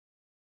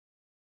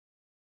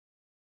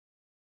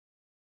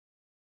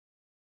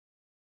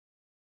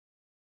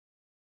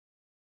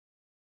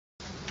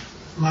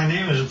My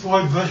name is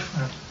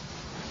Bushman.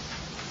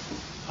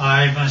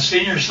 I'm a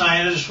senior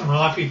scientist from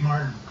Lockheed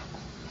Martin.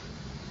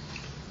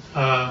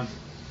 I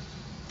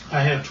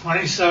have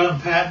 27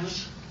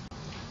 patents.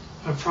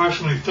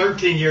 Approximately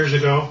 13 years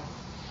ago,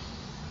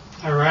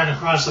 I ran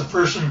across a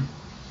person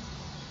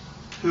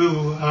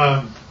who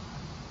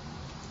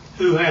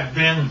had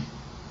been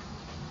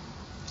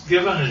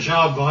given a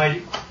job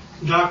by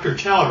Dr.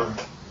 Teller.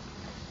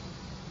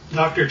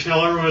 Dr.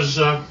 Teller was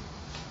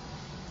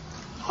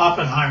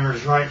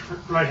Oppenheimer's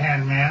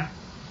right-hand man,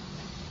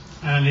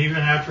 and even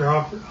after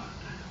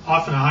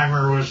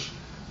Oppenheimer was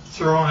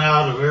thrown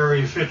out of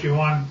Area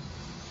 51,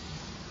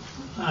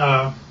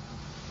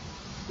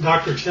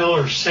 Dr.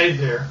 Teller stayed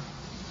there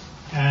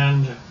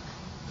and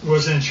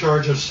was in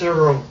charge of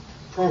several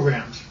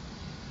programs.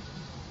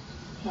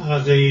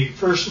 The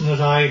person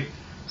that I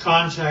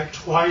contact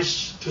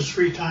twice to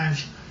 3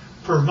 times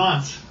per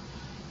month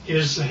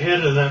is the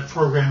head of that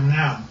program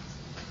now.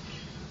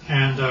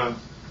 And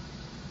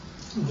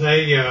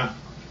they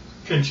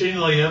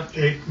continually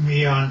update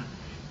me on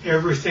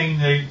everything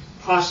they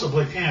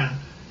possibly can.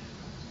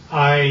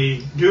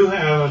 I do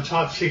have a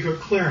top secret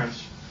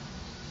clearance.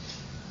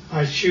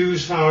 I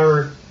choose,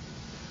 however,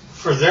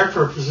 for their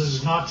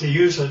purposes, not to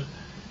use it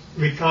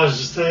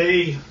because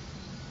they,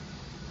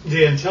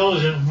 the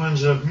intelligent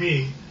ones of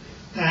me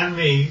and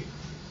me,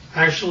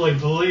 actually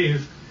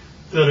believe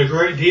that a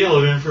great deal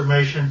of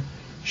information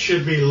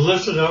should be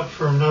lifted up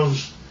from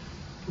those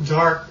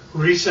dark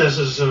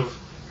recesses of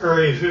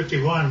Area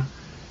 51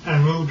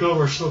 and moved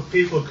over so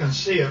people can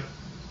see it.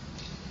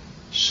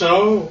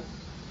 So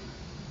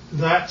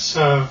that's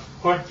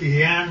what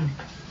began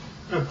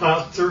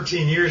about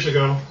 13 years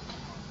ago.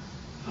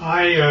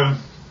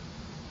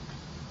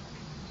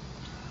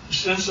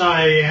 Since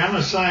I am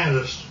a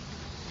scientist,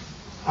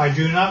 I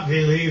do not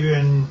believe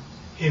in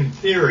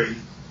theory.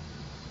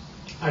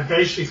 I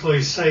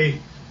basically say,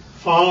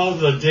 follow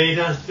the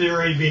data,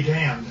 theory be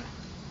damned.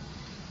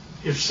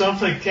 If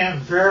something can't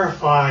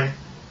verify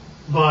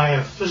by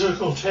a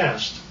physical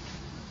test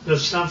that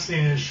something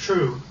is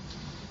true,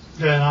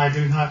 then I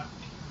do not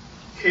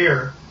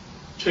care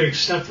to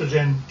accept it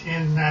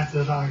in that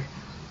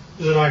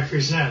I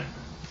present.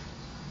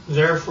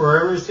 Therefore,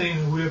 everything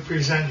that we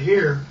present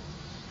here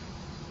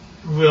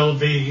will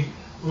be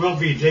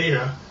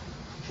data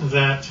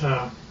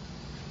that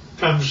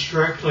comes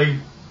directly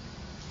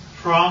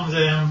from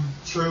them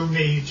through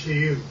me to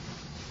you.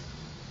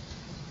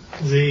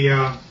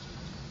 The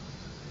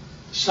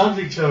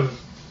subject of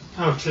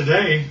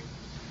today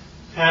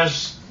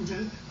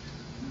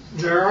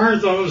there are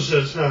those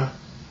that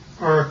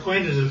are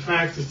acquainted with the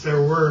fact that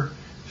there were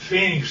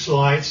Phoenix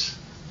lights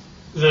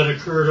that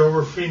occurred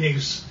over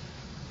Phoenix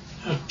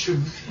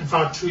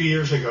about 2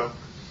 years ago.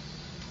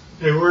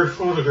 They were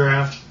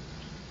photographed,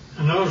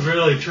 and those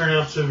really turned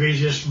out to be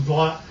just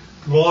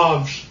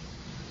blobs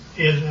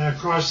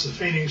across the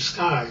Phoenix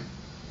sky.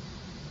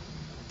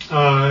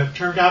 It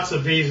turned out to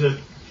be that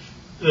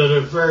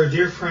a very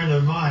dear friend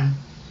of mine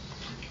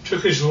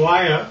took his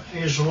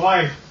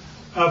wife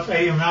up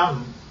a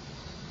mountain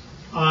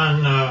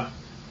on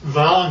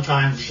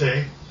Valentine's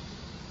Day,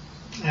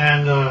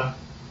 and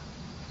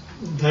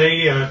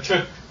they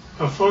took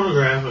a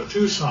photograph of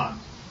Tucson.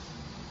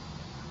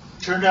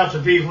 Turned out to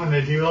be, when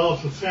they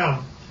developed the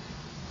film,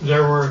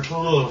 there were a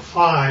total of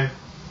 5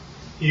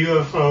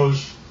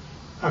 UFOs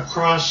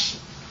across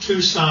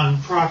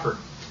Tucson proper.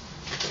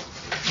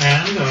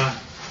 And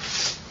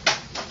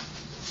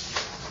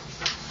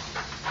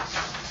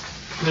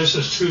this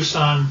is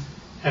Tucson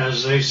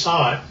as they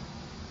saw it.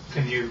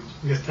 Can you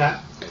get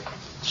that?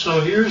 So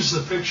here's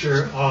the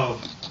picture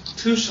of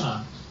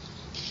Tucson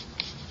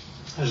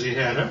as he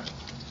had it.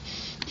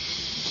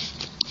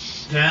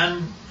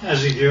 Then,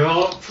 as he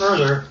developed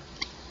further,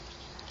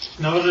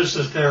 notice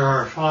that there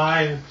are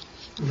 5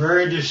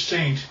 very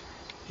distinct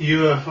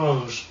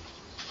UFOs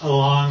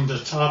along the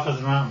top of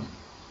the mountain.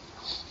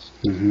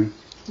 Mm-hmm.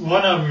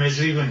 One of them is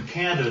even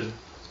canted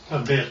a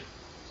bit,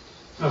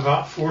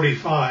 about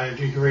 45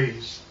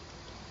 degrees.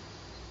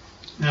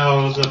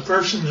 Now, the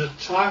person that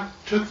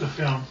took the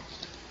film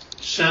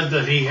said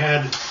that he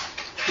had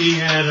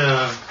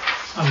a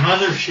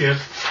mothership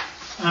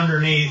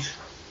underneath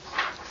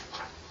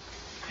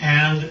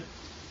and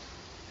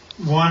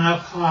one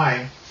up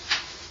high.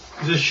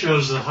 This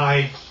shows the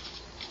high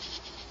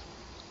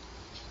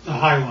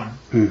one.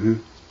 Mm-hmm.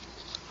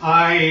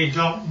 I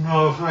don't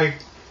know if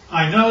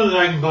I know that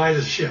I can buy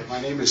the ship. My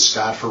name is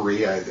Scott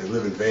Faree. I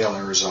live in Vail,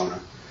 Arizona.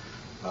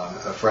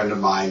 A friend of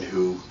mine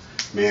who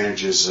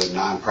manages a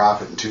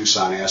nonprofit in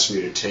Tucson asked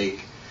me to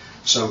take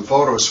some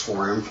photos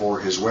for him for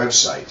his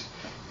website.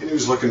 And he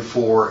was looking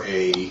for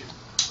a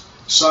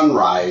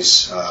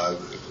sunrise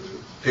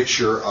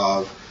picture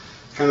of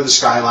kind of the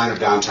skyline of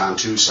downtown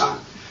Tucson.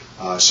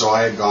 So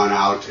I had gone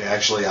out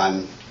actually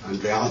on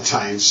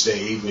Valentine's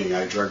Day evening.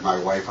 I dragged my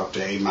wife up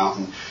to A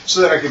Mountain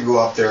so that I could go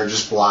up there and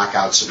just block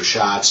out some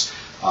shots,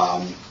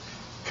 kind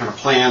of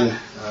plan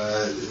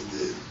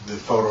the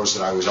photos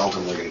that I was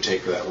ultimately going to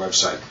take for that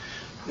website.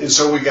 And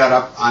so we got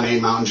up on A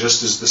Mountain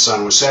just as the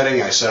sun was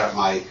setting. I set up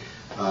my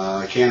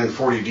Canon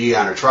 40D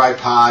on a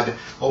tripod,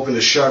 opened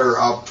the shutter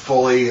up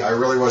fully. I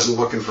really wasn't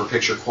looking for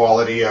picture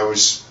quality. I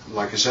was,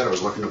 like I said, I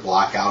was looking to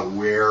block out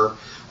where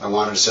I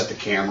wanted to set the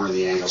camera and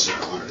the angles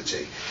that I wanted to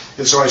take.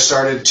 And so I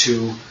started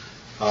to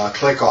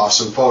click off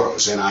some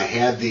photos, and I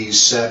had these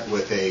set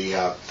with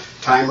a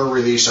timer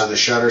release on the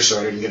shutter so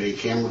I didn't get any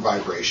camera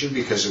vibration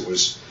because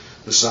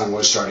the sun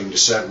was starting to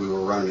set. We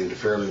were running into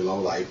fairly low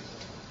light.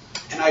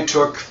 And I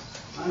took,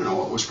 I don't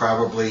know, it was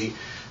probably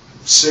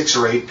 6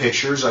 or 8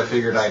 pictures. I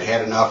figured I'd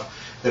had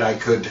enough that I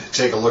could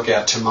take a look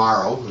at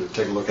tomorrow,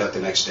 take a look at the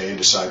next day and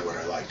decide what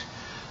I liked.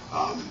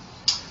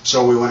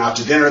 So we went out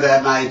to dinner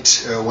that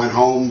night, went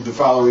home the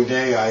following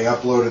day. I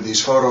uploaded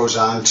these photos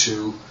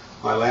onto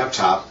my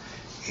laptop,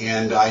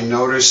 and I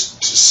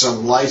noticed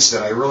some lights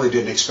that I really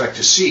didn't expect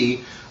to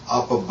see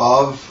up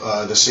above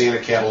the Santa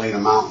Catalina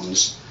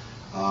Mountains.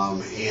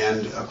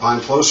 And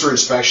upon closer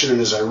inspection,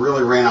 and as I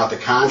really ran out the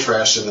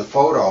contrast in the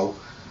photo,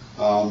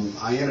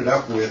 I ended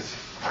up with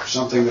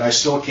something that I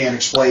still can't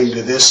explain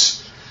to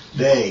this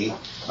day.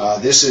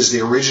 This is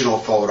the original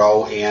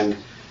photo, and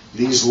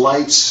these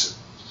lights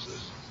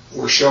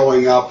were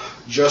showing up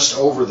just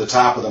over the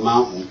top of the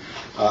mountain.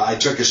 I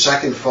took a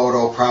second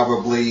photo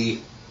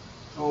probably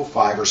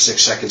 5 or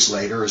 6 seconds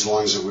later, as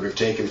long as it would have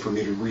taken for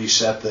me to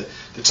reset the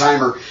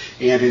timer.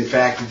 And in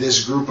fact,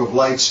 this group of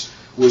lights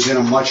was in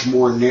a much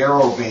more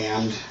narrow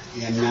band,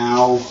 and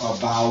now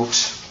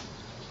about,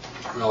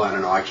 well, I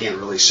don't know, I can't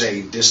really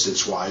say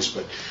distance-wise,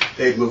 but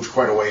they'd moved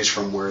quite a ways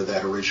from where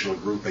that original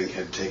grouping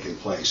had taken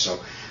place. So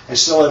I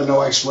still have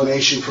no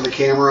explanation for the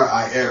camera,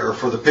 or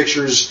for the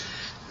pictures.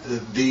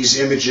 These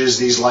images,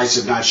 these lights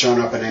have not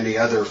shown up in any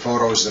other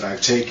photos that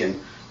I've taken.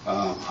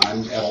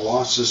 I'm at a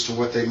loss as to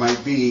what they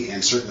might be,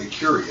 and certainly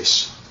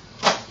curious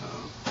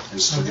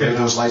as to where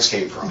those lights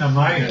came from.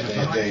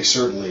 Now they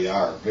certainly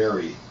are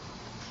very,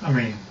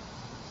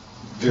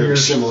 very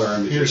similar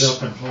images. Here's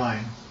up and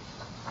flying.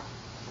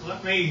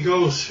 Let me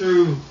go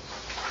through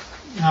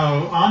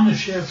now on the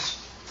ships.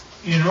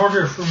 In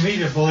order for me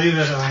to believe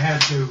it, I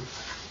had to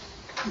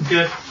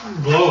get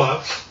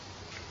blow-ups,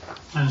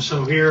 and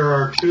so here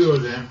are 2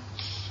 of them,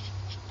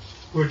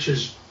 which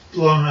is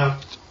blown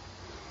up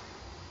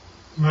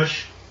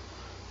much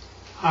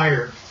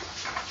higher.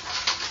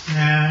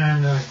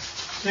 And I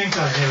think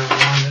I have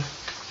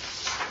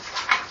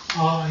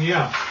one that,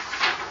 yeah,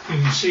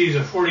 you can see the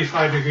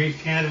 45-degree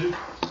candid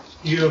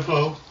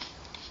UFO.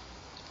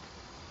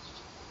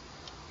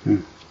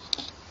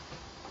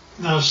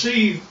 Now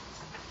see,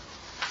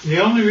 the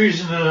only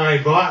reason that I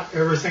bought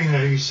everything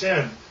that he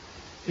said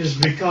is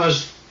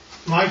because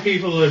my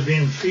people had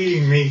been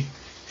feeding me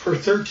for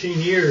 13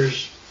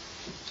 years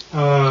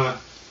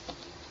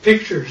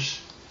pictures,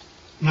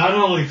 not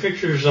only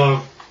pictures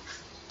of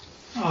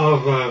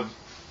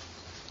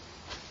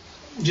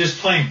just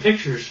plain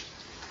pictures,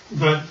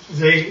 but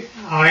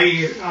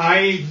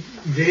I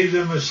gave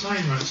them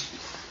assignments,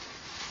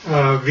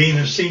 being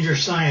a senior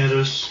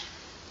scientist,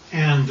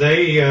 and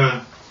they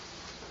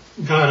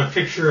got a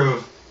picture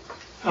of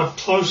up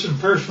close and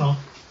personal.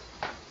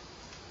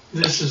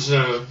 This is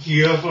a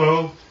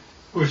UFO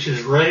which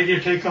is ready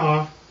to take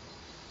off,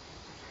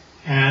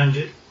 and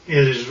it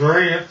is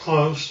very up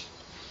close.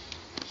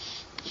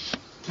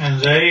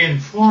 And they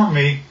inform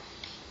me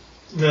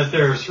that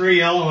there are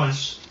 3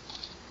 elements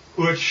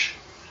which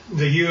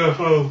the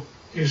UFO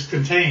is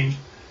contained.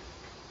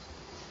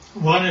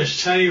 One is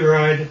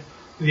telluride,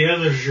 the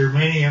other is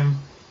germanium,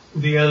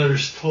 the other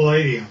is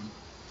palladium.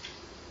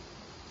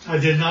 I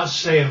did not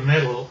say a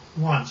metal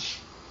once.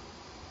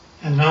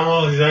 And not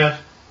only that,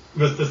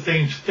 but the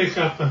things pick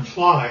up and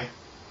fly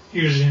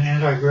using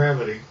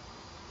anti-gravity.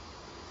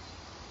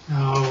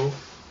 Now,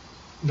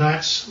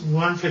 that's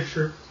one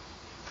picture.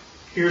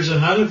 Here's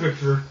another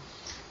picture.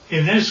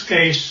 In this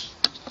case,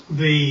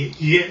 the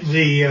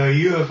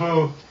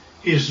UFO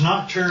is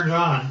not turned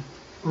on,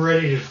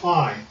 ready to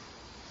fly.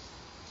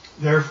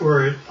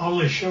 Therefore, it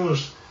only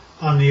shows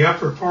on the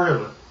upper part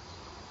of it.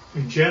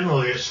 And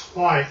generally, it's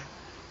white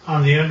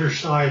on the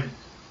underside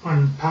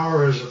when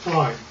power is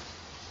applied.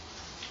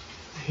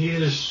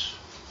 Here's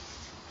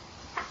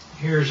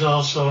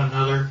also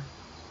another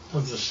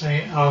of the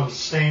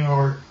same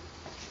order.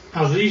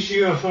 Now, these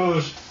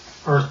UFOs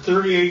are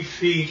 38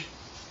 feet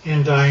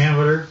in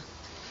diameter,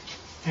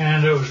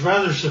 and it was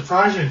rather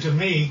surprising to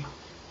me,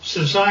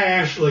 since I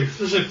actually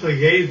physically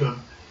gave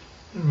them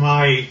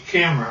my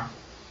camera.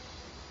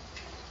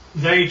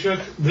 They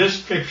took this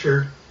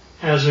picture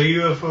as a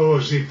UFO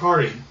was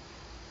departing.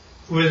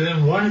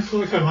 Within one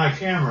click of my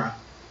camera,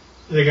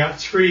 they got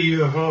 3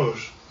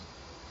 UFOs.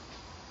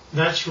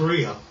 That's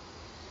real.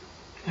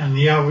 And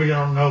yeah, we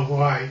don't know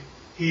why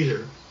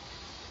either.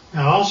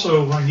 Now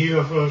also, when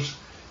UFOs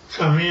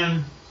come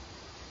in,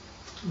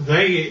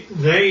 they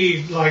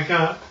like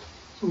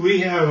we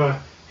have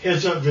a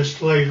heads-up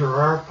display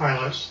for our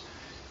pilots.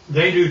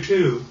 They do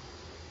too.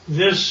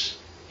 This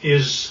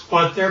is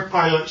what their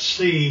pilots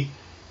see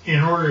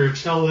in order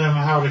to tell them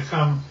how to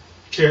come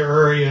to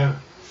Area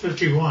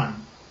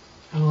 51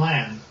 and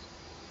land.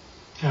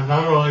 And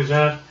not only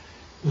that,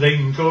 they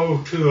can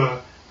go to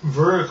a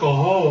vertical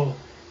hole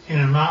in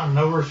a mountain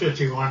over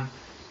 51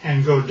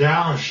 and go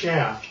down a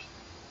shaft.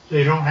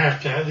 They don't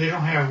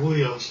have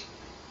wheels.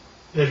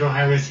 They don't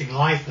have anything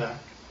like that.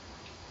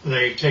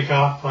 They take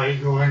off by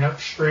going up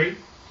straight,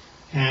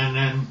 and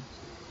then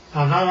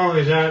not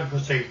only that,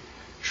 but they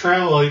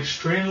travel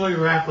extremely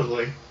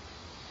rapidly.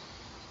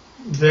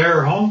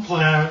 Their home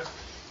planet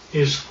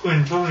is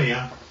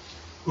Quintonia,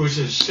 which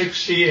is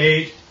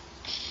 68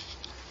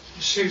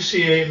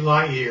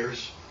 light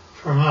years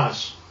from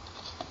us.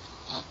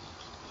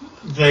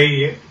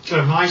 They,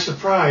 to my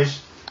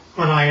surprise,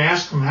 when I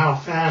asked them how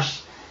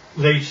fast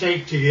they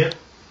take to get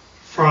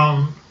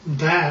from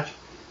that,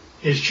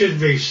 it should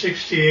be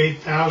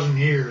 68,000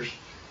 years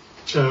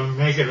to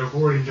make it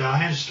according to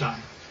Einstein.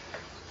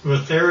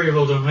 But they're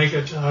able to make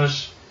it to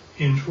us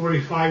in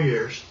 45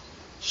 years.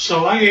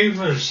 So I gave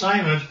them an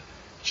assignment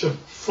to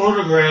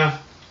photograph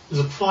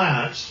the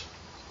planets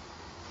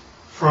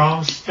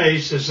from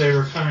space as they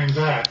were coming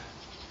back.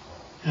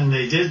 And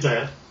they did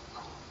that.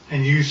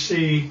 And you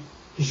see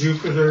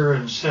Jupiter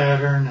and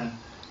Saturn and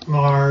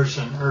Mars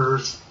and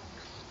Earth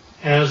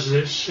as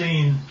it's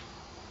seen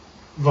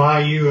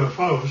by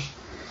UFOs.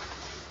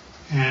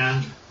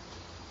 And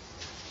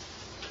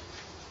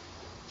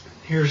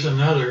here's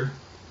another.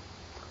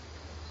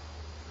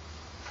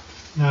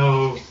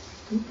 Now,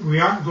 we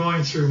aren't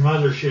going through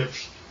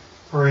motherships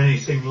or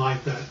anything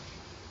like that.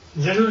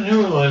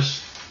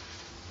 Nevertheless,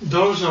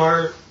 those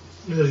are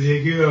the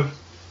UFOs.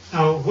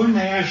 Now, when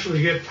they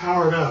actually get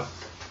powered up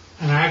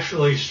and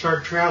actually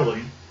start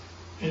traveling,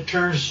 it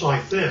turns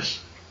like this.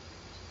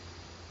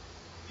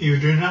 You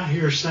do not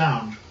hear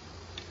sound.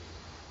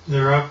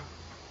 They're up.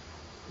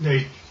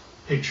 They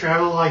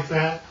travel like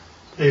that.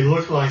 They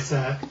look like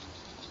that,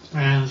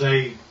 and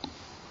they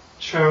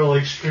travel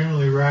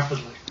extremely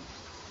rapidly.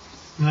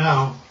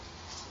 Now,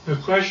 the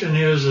question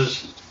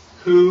is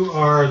who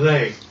are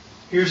they?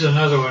 Here's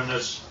another one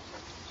that's,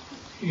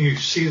 you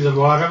see the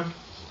bottom,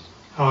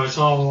 how it's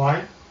all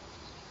white?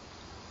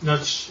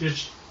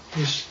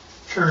 It's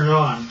turned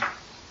on.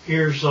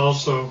 Here's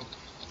also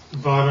the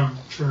bottom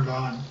turned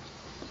on.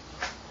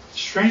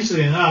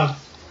 Strangely enough,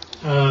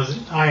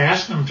 I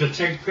asked them to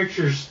take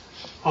pictures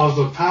of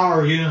the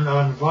power unit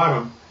on the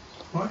bottom,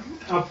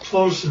 up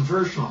close and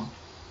personal.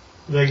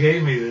 They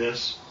gave me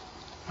this.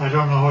 I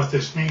don't know what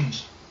this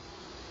means.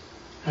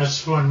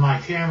 That's when my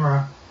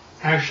camera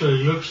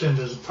actually looks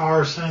into the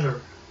power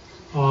center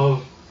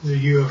of the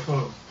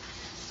UFO.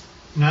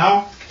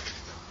 Now,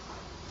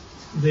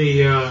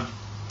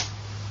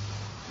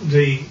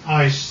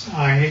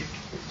 I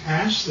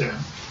asked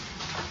them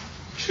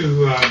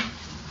to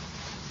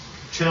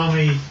tell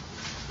me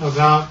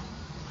about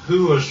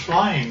who was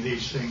flying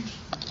these things.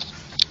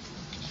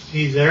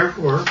 He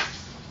therefore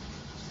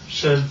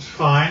said,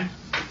 fine,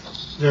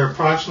 they're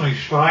approximately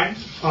 5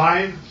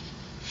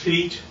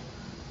 feet,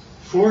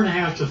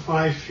 4.5 to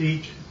 5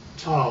 feet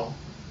tall.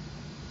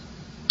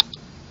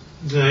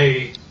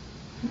 They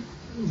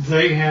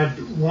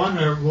had one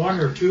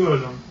or two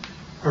of them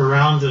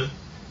around it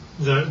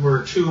that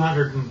were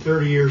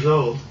 230 years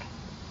old,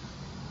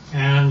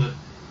 and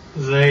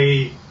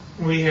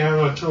we have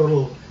a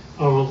total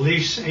of at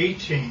least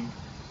 18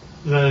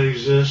 that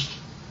exist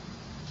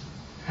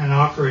and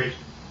operate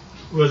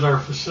with our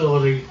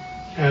facility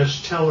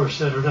as Teller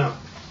set it up.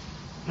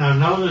 Now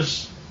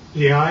notice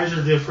the eyes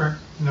are different,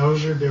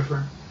 nose are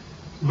different,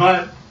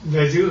 but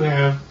they do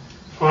have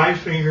 5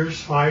 fingers,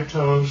 5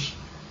 toes,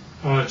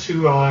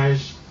 2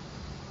 eyes,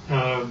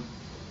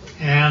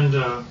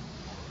 and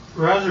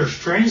rather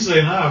strangely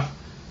enough,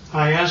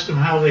 I asked him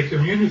how they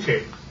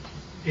communicate.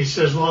 He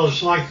says, well,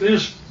 it's like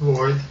this,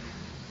 boy.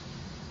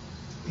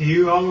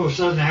 You all of a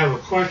sudden have a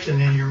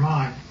question in your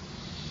mind.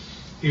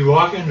 You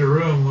walk into a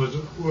room with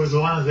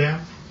one of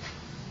them,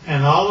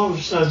 and all of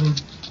a sudden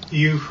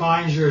you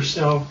find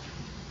yourself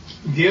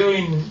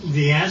giving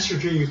the answer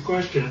to your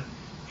question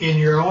in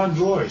your own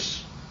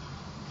voice.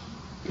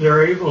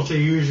 They're able to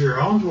use your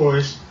own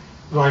voice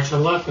by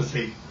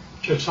telepathy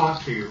to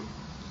talk to you.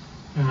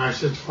 And I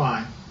said,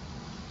 fine.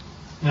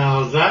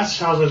 Now that's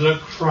how they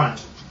look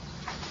front.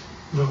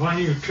 But when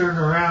you turn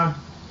around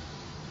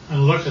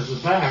and look at the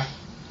back,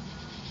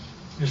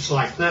 it's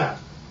like that.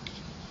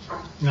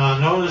 Now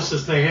notice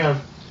that they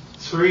have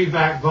 3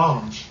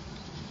 backbones.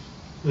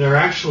 They're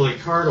actually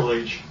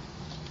cartilage.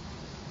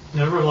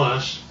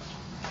 Nevertheless,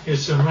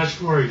 it's a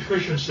much more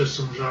efficient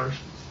system as ours.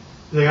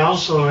 They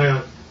also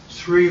have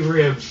 3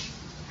 ribs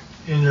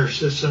in their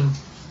system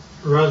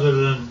rather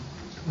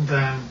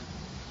than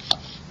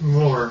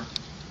more.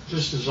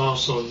 This is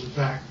also the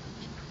back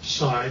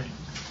side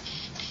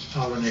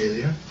of an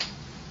alien.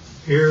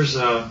 Here's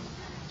a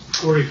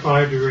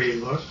 45-degree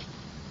look.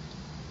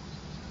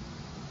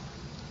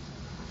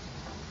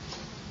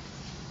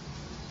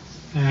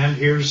 And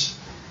here's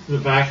the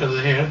back of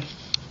the head.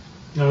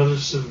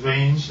 Notice the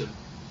veins,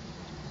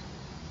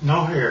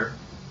 no hair.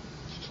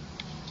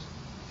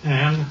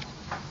 And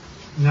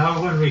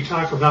now when we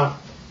talk about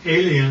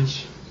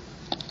aliens,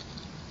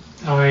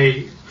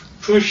 I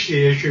pushed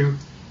the issue,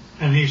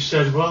 and he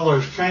said, well,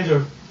 there's kind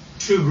of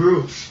 2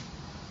 groups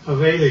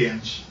of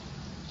aliens.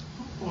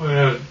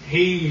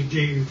 he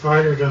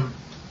divided them,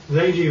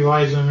 they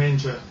divide them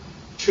into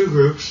two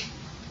groups.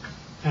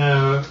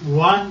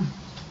 One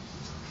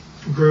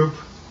group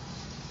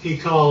he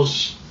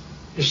calls,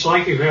 it's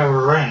like you have a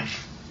ranch.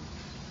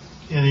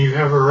 And you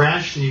have a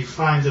ranch and you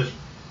find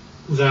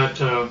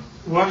that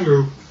one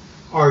group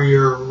are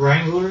your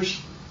wranglers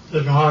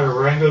that know how to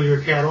wrangle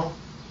your cattle.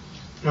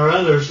 There are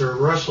others are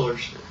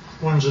rustlers,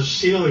 ones that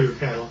steal your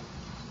cattle.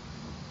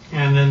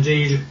 And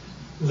indeed,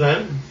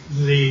 that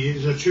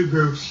the two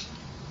groups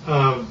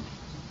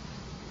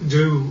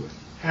do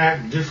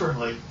act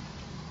differently.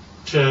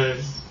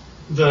 To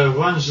the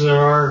ones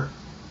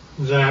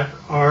that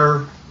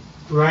are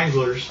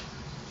wranglers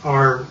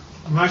are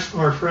much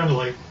more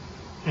friendly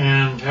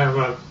and have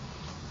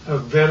a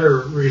better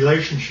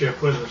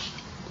relationship with us.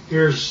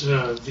 Here's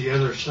the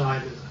other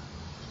side of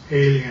the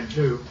alien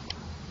too.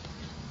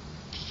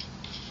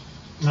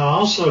 Now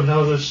also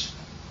notice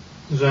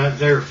that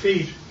their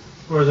feet,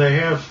 where they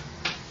have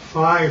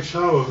 5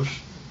 toes,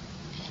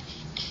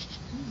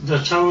 the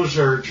toes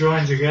are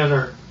joined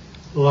together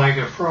like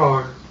a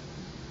frog,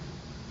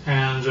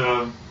 and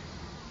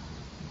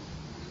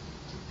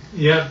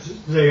yet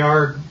they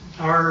are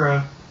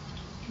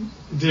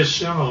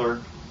dissimilar.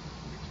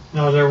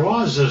 Now there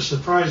was a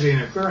surprising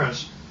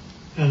occurrence,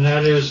 and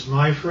that is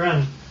my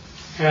friend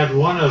had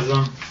one of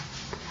them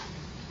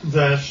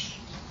that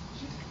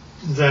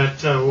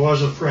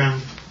was a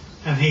friend,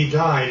 and he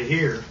died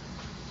here.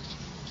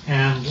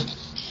 And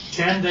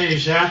 10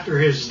 days after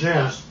his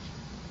death,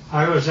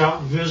 I was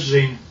out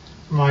visiting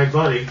my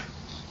buddy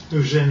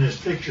who's in this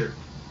picture.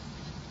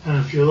 And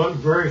if you look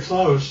very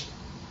close,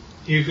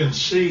 you can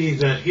see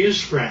that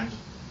his friend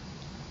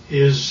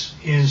is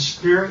in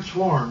spirit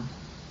form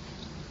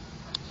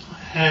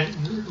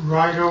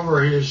right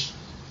over his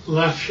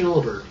left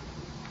shoulder.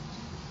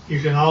 You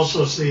can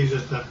also see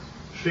that the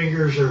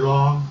fingers are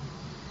long,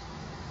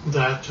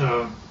 that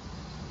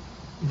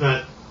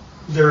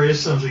there is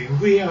something.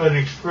 We have an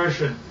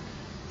expression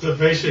that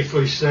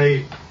basically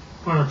say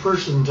when a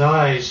person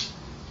dies,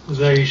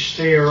 they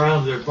stay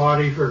around their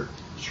body for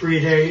 3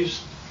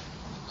 days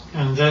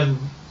and then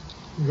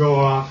go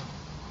off,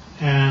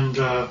 and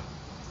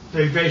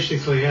they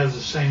basically have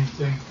the same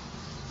thing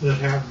that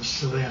happens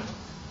to them.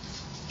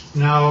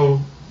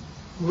 Now,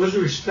 with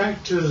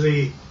respect to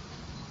the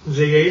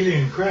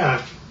alien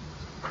craft,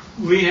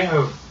 we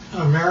have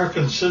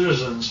American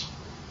citizens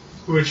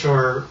which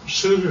are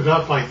suited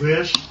up like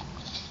this,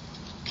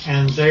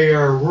 and they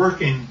are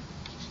working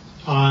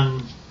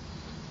on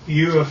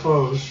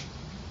UFOs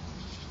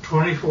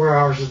 24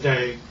 hours a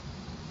day,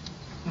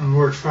 and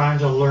we're trying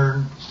to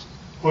learn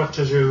what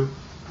to do.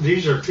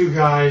 These are 2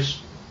 guys,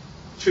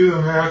 2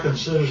 American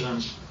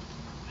citizens,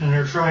 and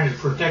they're trying to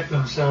protect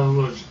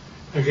themselves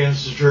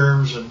against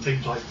germs and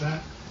things like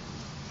that.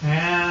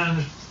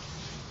 And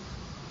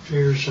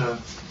here's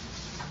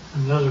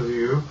another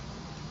view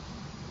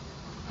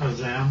of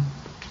them.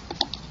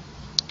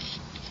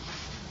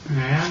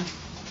 And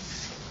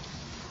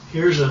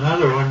here's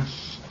another one.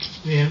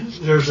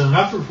 There's an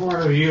upper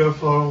part of a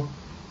UFO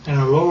and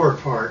a lower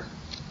part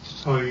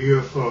of a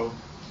UFO.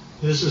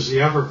 This is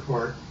the upper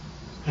part,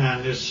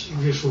 and it's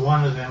just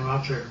one of them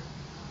up there.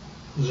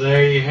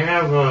 They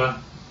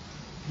have,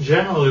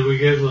 generally we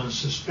give them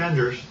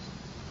suspenders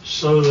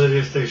so that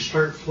if they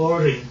start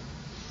floating,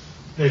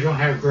 they don't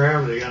have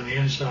gravity on the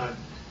inside.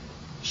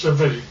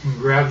 Somebody can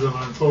grab them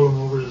and pull them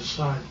over to the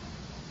side.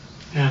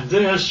 And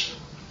this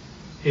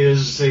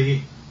is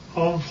the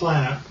home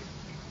planet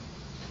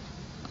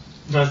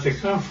that they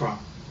come from,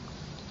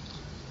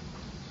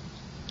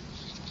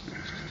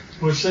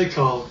 which they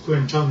call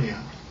Quintonia.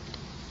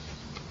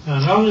 Now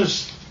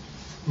notice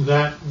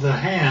that the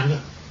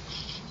hand,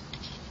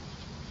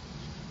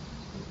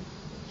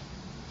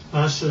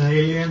 that's an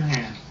alien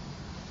hand.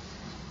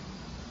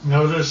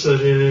 Notice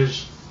that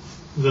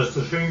that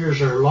the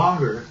fingers are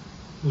longer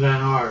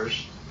than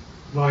ours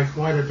by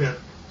quite a bit,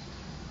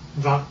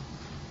 about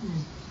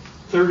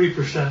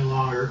 30%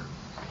 longer,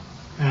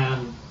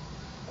 and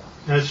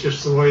that's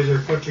just the way they're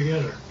put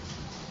together.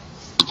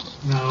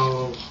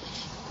 Now,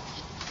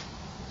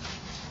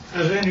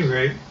 at any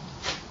rate,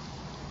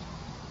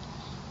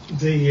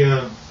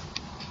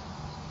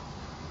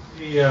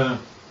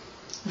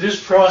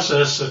 this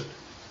process that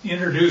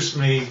introduced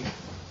me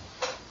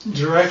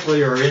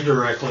directly or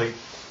indirectly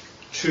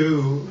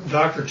to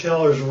Dr.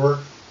 Teller's work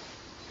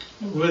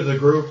with the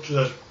group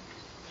that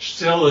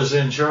still is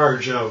in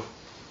charge of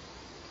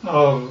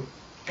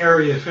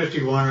Area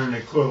 51 and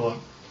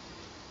equivalent,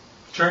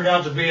 turned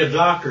out to be a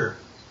doctor,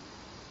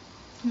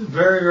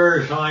 very,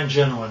 very fine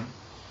gentleman.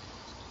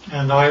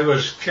 And I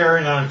was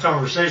carrying on a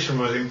conversation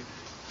with him.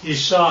 He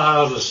saw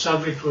how the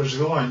subject was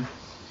going,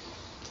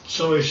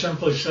 so he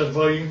simply said,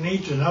 well, you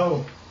need to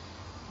know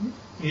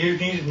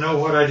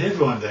what I did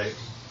one day.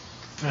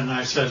 And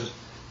I said,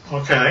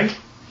 okay.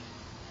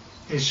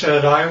 He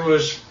said, I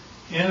was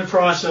in the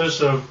process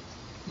of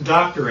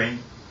doctoring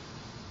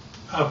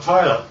a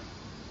pilot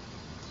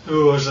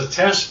who was a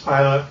test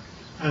pilot,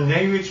 a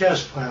Navy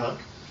test pilot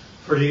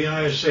for the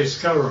United States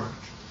government.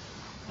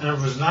 And it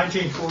was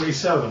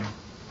 1947.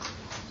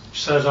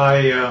 said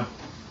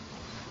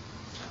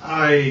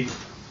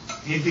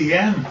he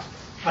began,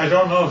 I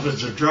don't know if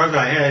it's a drug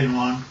I had him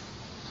on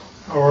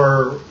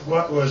or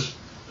what was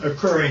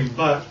occurring,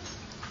 but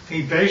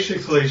he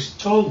basically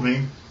told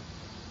me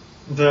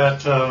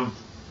that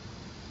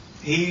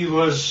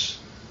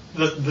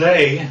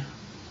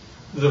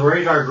the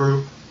radar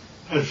group,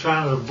 had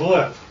found a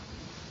blip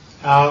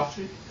out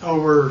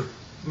over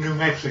New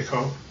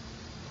Mexico,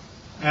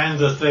 and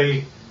that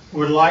they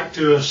would like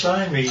to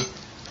assign me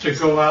to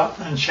go out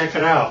and check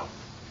it out.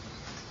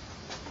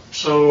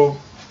 So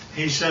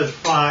he said,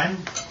 fine,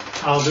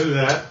 I'll do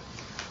that.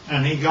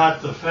 And he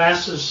got the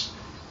fastest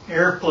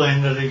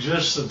airplane that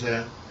existed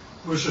then,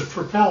 which was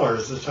propeller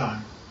at the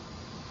time.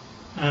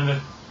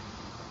 And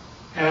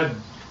it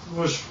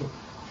was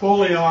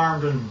fully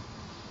armed and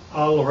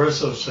all the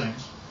rest of those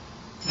things.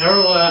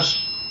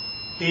 Nevertheless,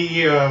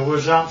 he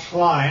was out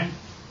flying,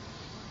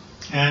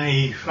 and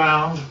he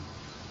found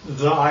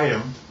the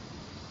item,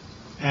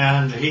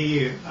 and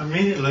he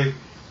immediately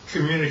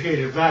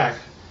communicated back,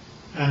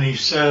 and he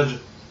said,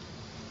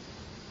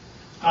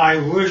 I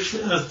wish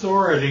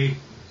authority,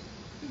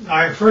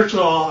 first of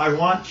all, I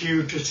want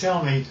you to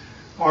tell me,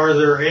 are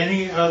there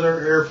any other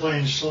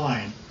airplanes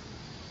flying?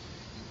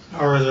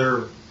 Are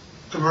there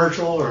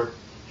commercial or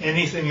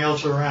anything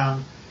else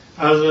around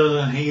other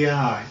than he and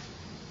I?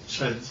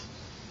 Said,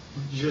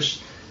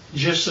 just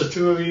the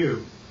two of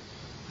you.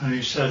 And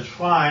he said,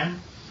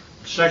 fine.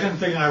 Second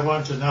thing I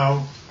want to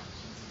know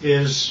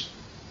is,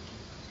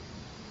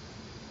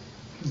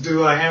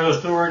 do I have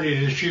authority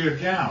to shoot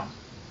it down?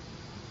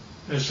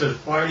 I said,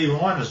 why do you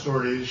want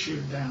authority to shoot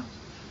it down?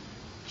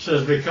 He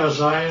says, because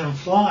I am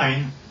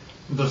flying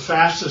the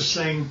fastest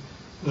thing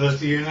that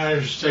the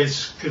United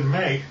States can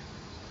make,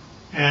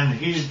 and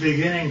he's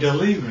beginning to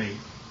leave me.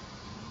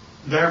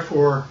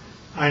 Therefore,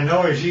 I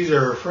know he's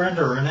either a friend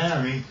or an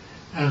enemy,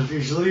 and if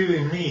he's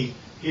leaving me,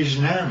 he's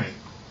an enemy.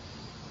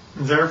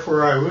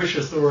 Therefore, I wish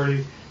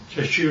authority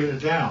to shoot it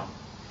down.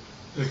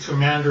 The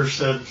commander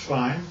said,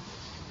 fine.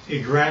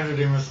 He granted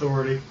him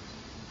authority.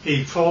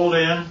 He pulled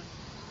in.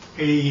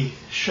 He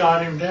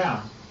shot him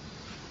down.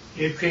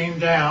 It came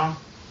down.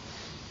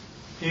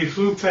 He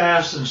flew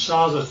past and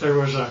saw that there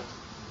was a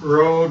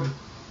road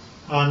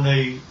on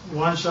the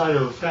one side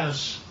of a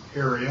fence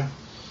area.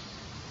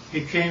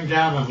 He came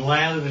down and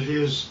landed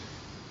his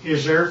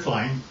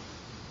airplane.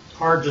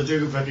 Hard to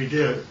do, but he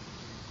did it.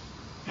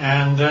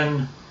 And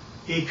then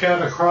he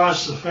cut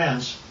across the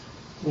fence.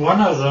 One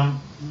of them,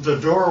 the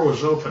door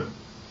was open.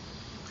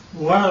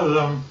 One of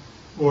them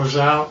was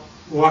out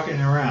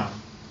walking around.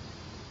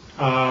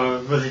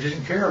 But he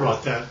didn't care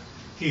about that.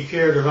 He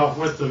cared about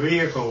what the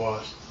vehicle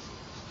was.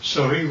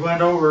 So he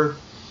went over,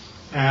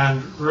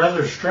 and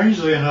rather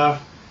strangely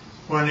enough,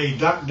 when he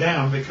ducked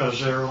down, because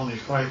they were only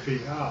 5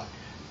 feet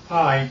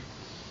high,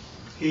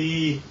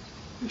 he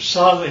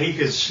saw that he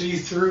could see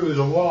through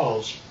the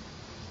walls.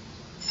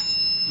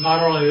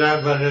 Not only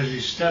that, but as he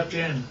stepped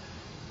in,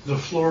 the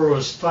floor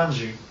was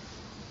spongy.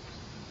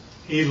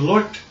 He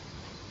looked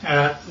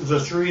at the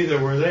three that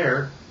were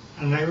there,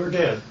 and they were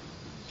dead.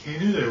 He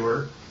knew they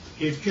were.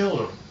 He'd killed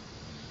them.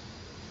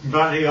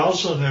 But he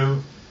also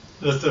knew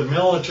that the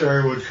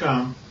military would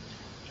come,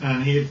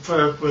 and he had put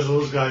up with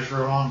those guys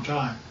for a long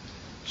time.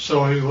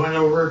 So he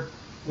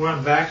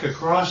went back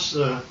across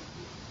the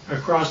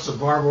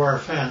barbed wire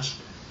fence,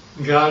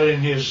 got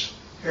in his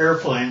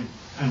airplane,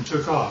 and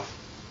took off.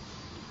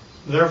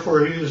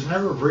 Therefore, he was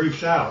never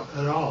briefed out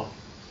at all.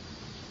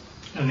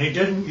 And he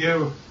didn't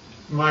give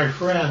my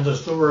friend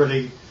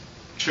authority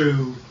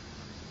to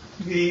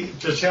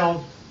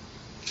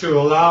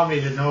allow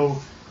me to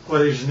know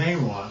what his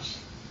name was.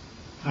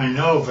 I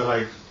know, but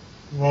I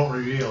won't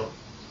reveal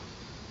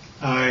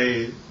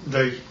it.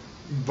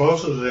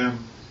 Both of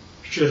them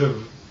should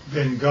have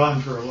been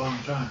gone for a long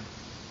time.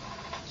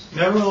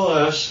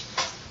 Nevertheless,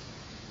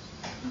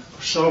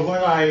 so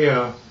when I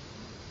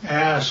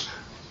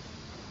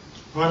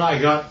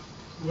got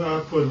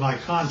up with my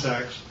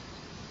contacts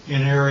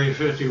in Area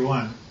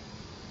 51,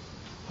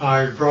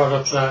 I brought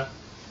up that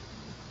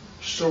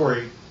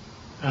story,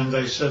 and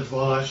they said,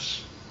 well,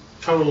 that's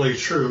totally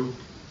true,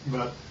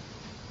 but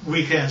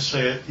we can't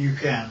say it, you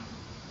can.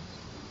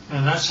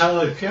 And that's how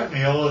they've kept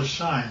me all this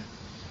time,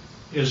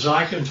 is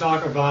I can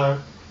talk about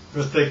it,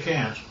 but they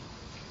can't.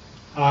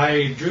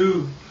 I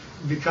do,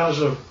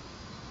 because of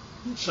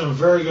some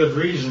very good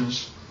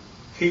reasons,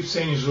 keep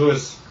things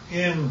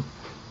within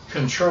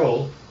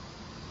control,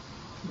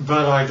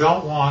 but I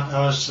don't want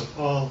us to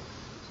fall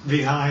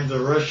behind the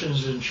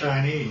Russians and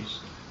Chinese.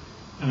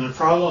 And the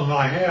problem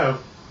I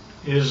have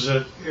is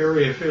that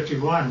Area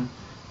 51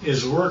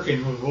 is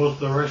working with both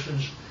the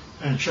Russians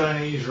and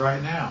Chinese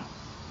right now.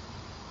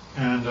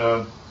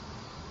 And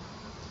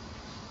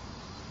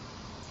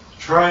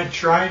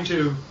trying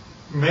to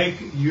make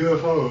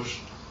UFOs,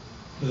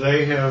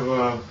 they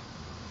have,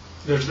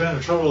 there's been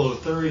a total of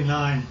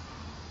 39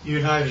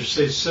 United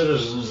States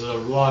citizens that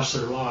have lost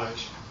their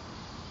lives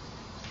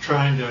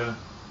trying to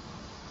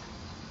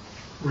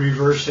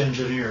reverse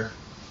engineer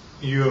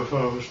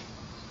UFOs.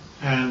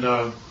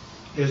 And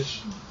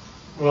it's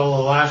Well,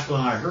 the last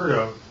one I heard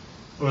of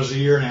was a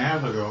year and a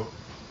half ago,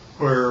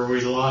 where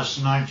we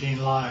lost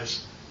 19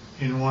 lives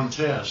in one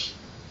test.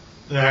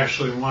 They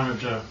actually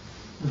wanted to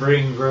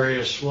bring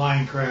various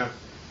flying craft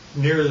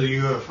near the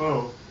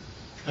UFO,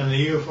 and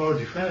the UFO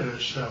defended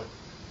itself,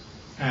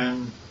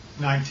 and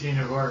 19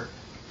 of our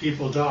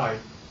people died.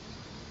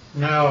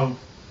 Now,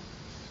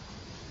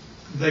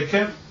 they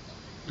kept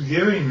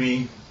giving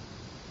me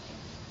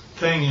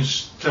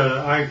things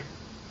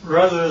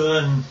rather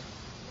than,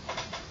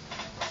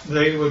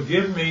 they would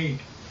give me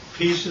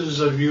pieces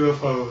of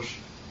UFOs,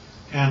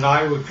 and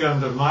I would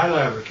come to my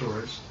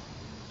laboratories.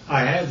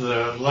 I had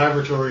the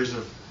laboratories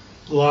of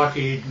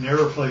Lockheed and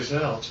every place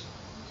else,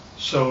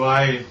 so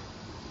I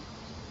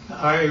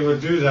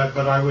would do that,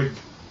 but I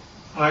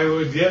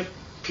would get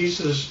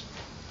pieces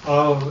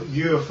of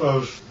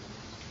UFOs.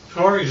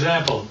 For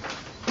example,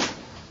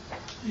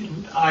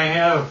 I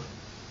have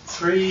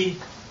 3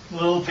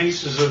 little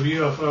pieces of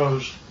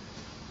UFOs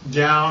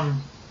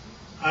down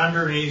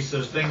underneath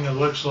the thing that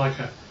looks like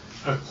a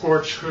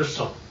quartz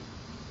crystal.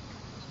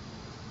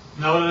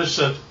 Notice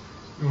that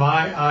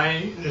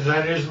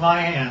that is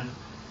my hand,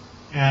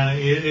 and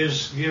it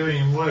is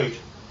giving weight.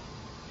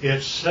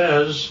 It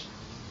says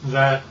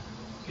that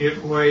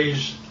it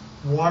weighs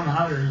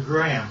 100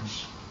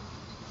 grams.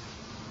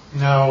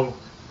 Now,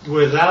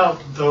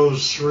 without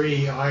those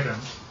 3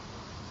 items,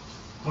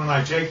 when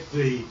I take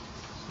the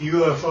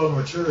UFO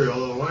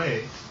material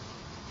away,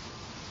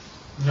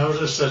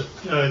 notice that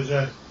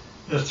the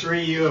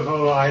 3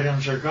 UFO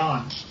items are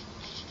gone.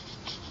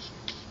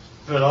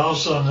 But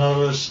also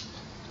notice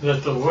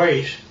that the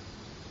weight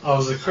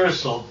of the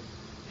crystal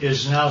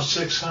is now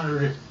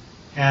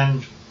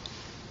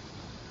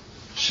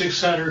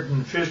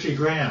 650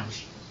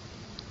 grams.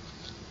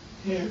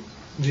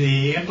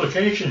 The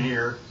implication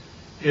here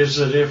is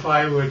that if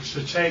I were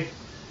to take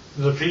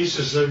the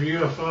pieces of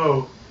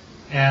UFO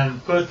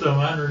and put them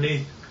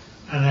underneath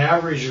an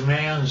average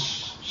man's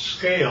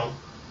scale,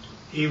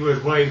 he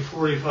would weigh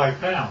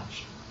 45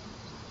 pounds.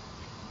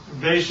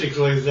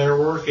 Basically, they're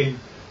working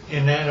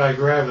in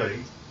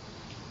anti-gravity,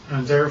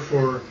 and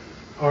therefore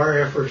our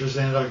effort is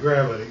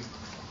anti-gravity.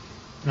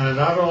 Now,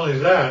 not only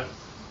that,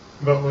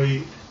 but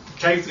we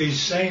take these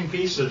same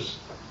pieces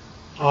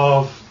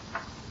of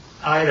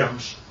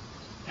items,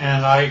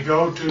 and I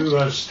go to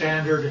a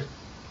standard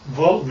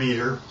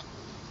voltmeter,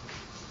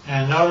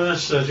 and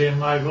notice that in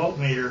my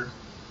voltmeter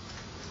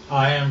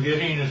I am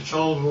getting a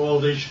total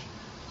voltage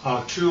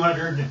of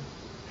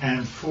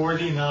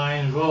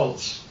 249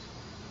 volts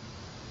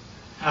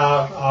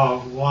out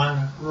of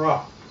one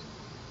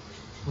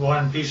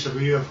piece of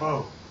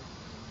UFO.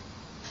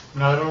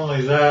 Not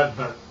only that,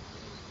 but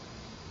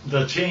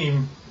the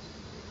team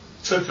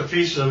took a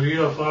piece of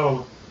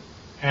UFO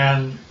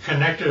and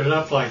connected it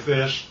up like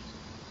this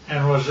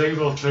and was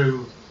able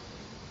to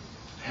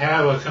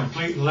have a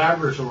complete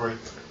laboratory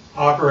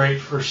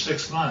operate for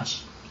 6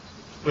 months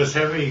with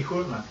heavy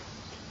equipment.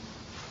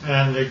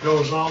 And it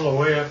goes all the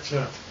way up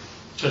to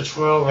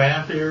 12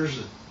 amperes.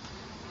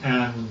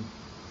 And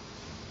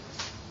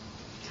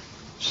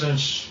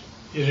since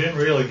you didn't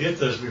really get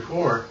this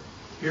before,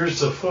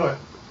 here's the foot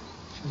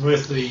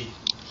with the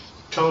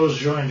toes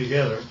joined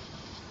together.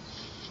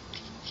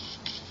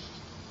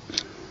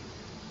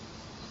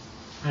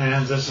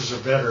 And this is a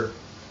better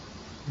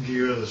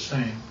view of the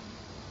same.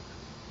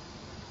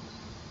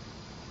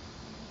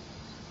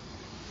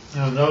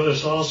 Now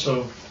notice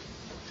also,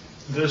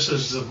 this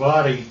is the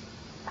body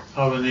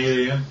of an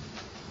alien,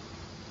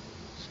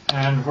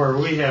 and where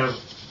we have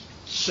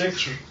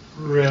 6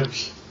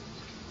 ribs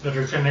that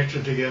are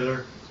connected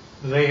together,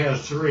 they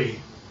have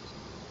 3.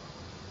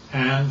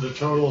 And the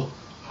total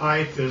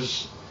height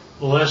is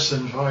less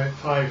than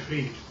 5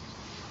 feet.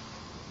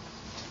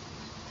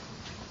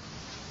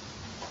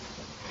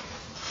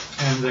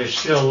 And they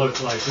still look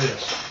like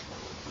this,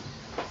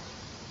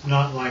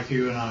 not like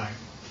you and I.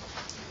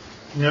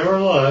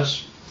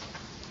 Nevertheless,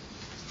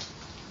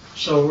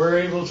 so we're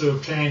able to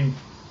obtain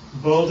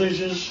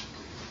voltages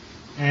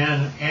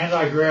and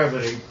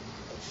anti-gravity,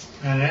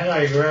 and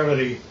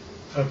anti-gravity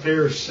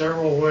appears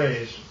several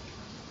ways,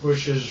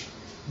 which is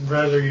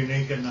rather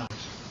unique and nice.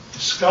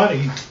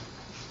 Scotty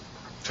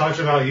talked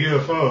about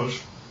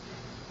UFOs.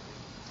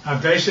 I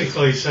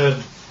basically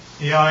said,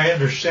 yeah, I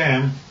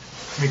understand,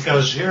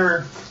 because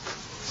here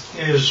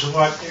is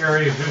what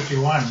Area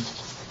 51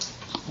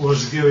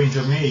 was giving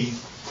to me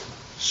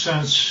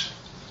since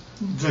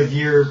the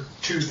year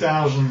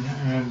 2000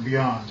 and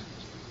beyond.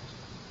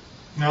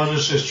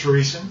 Notice it's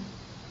recent.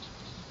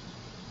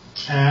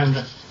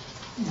 And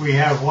we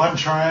have one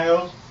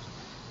triangle,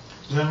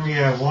 then we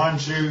have 1,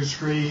 2,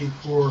 3,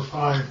 4,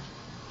 5,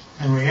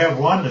 and we have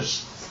one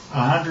that's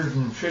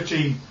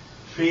 150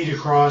 feet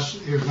across,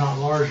 if not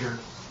larger.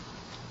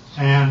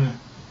 And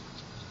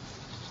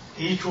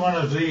each one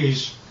of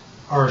these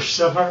are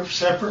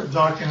separate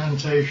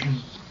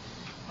documentation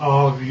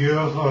of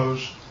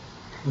UFOs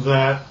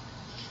that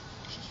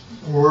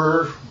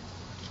were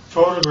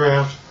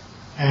photographed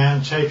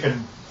and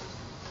taken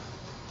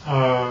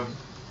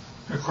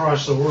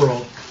across the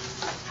world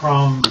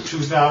from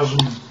 2000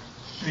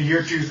 the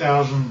year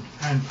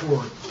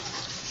 2004.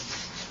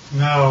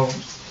 Now,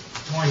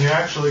 when you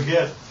actually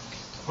get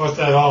what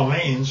that all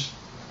means,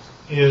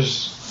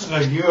 is a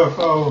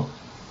UFO,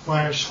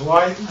 when it's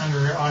white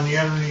on the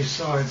underneath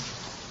side,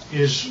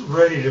 is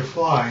ready to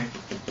fly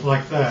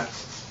like that.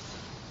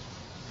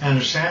 And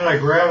it's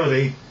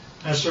anti-gravity,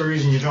 that's the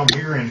reason you don't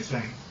hear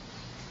anything.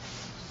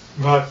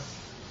 But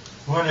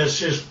when it's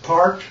just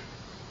parked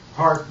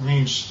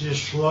means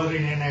just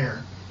floating in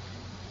air.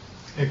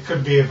 It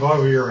could be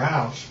above your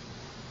house,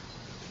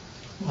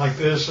 like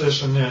this,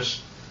 and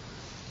this.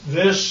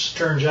 This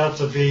turns out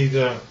to be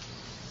the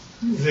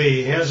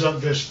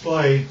heads-up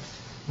display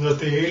that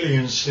the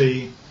aliens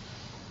see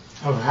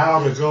of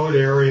how to go to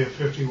Area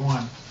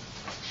 51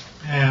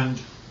 and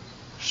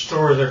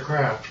store their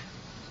craft.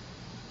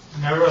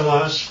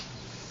 Nevertheless,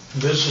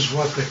 this is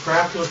what the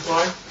craft look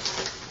like.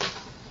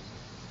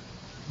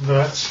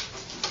 That's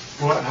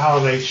how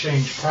they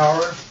change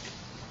power.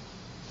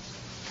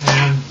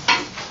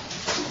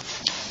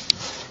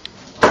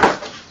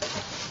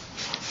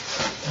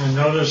 And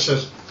notice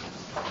that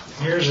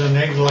here's an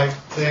egg-like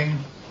thing,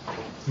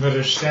 but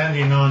it's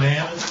standing on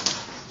end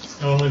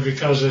only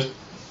because it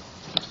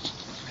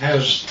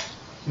has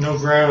no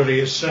gravity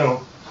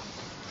itself.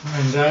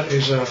 And that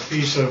is a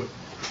piece of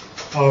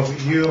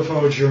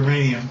UFO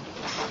germanium.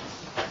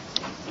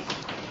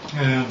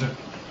 And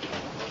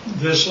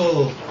this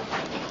little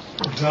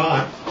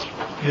dot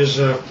is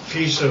a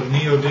piece of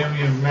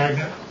neodymium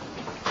magnet,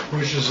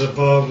 which is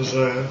above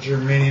the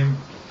germanium,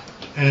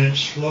 and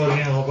it's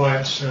floating all by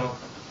itself.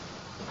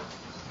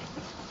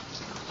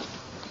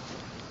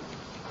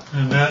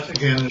 And that,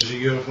 again, is a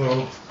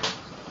UFO.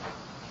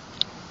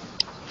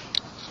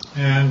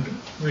 And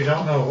we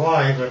don't know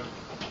why, but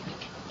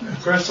the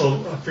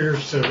crystal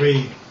appears to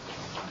be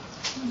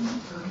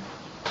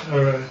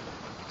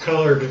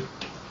colored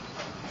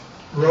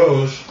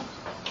rose,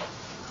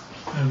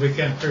 and we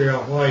can't figure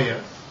out why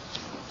yet.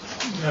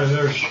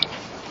 There's a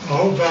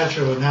whole batch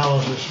of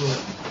analysis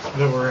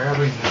that we're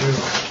having to do.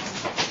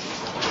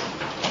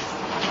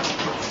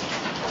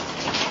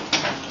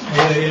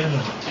 Alien,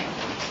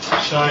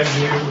 side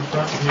view,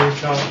 front view,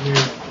 top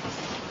view,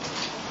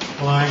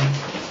 line.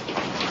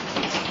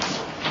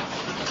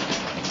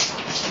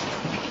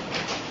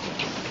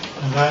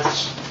 And that's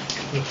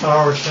the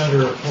power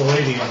center of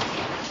palladium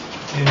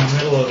in the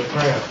middle of the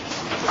craft.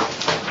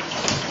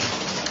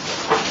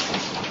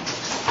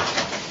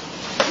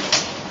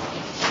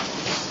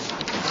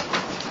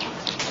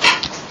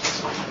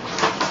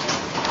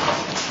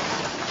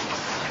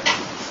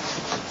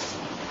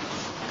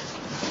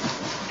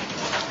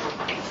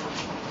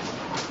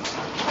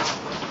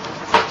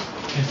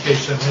 In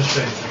case I missed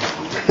anything.